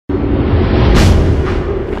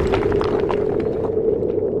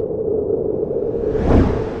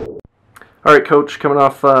All right, Coach, coming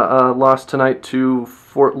off a loss tonight to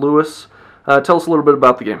Fort Lewis, tell us a little bit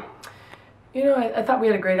about the game. You know, I thought we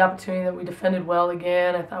had a great opportunity, that we defended well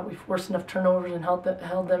again. I thought we forced enough turnovers and held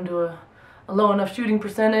them to a low enough shooting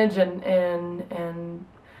percentage, and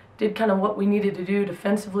did kind of what we needed to do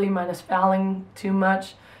defensively, minus fouling too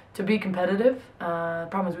much, to be competitive. The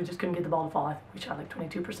problem is we just couldn't get the ball to fall. I think we shot like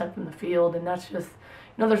 22% from the field, and that's just,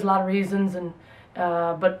 there's a lot of reasons, and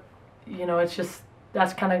but it's just,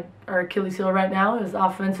 that's kind of our Achilles heel right now, is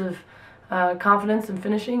offensive confidence and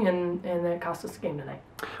finishing, and that cost us the game tonight.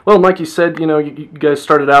 Well, like you said, you guys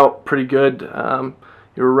started out pretty good.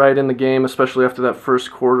 You were right in the game, especially after that first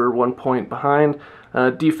quarter, 1 point behind.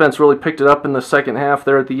 Defense really picked it up in the second half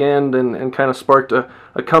there at the end, and kind of sparked a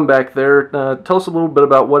comeback there. Tell us a little bit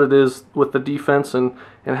about what it is with the defense and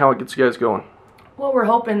how it gets you guys going. Well, we're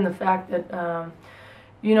hoping the fact that,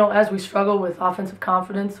 as we struggle with offensive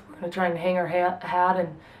confidence, we're going to try and hang our hat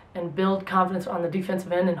and build confidence on the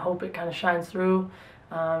defensive end, and hope it kind of shines through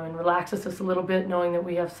and relaxes us a little bit, knowing that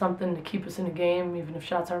we have something to keep us in the game, even if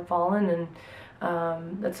shots aren't falling. And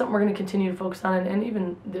that's something we're going to continue to focus on, and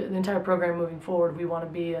even the entire program moving forward. We want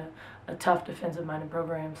to be a tough defensive-minded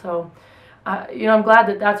program. So, I'm glad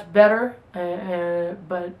that that's better,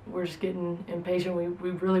 but we're just getting impatient.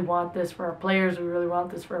 We really want this for our players. We really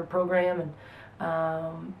want this for our program, and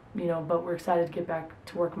but we're excited to get back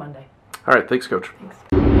to work Monday. All right, thanks, Coach. Thanks.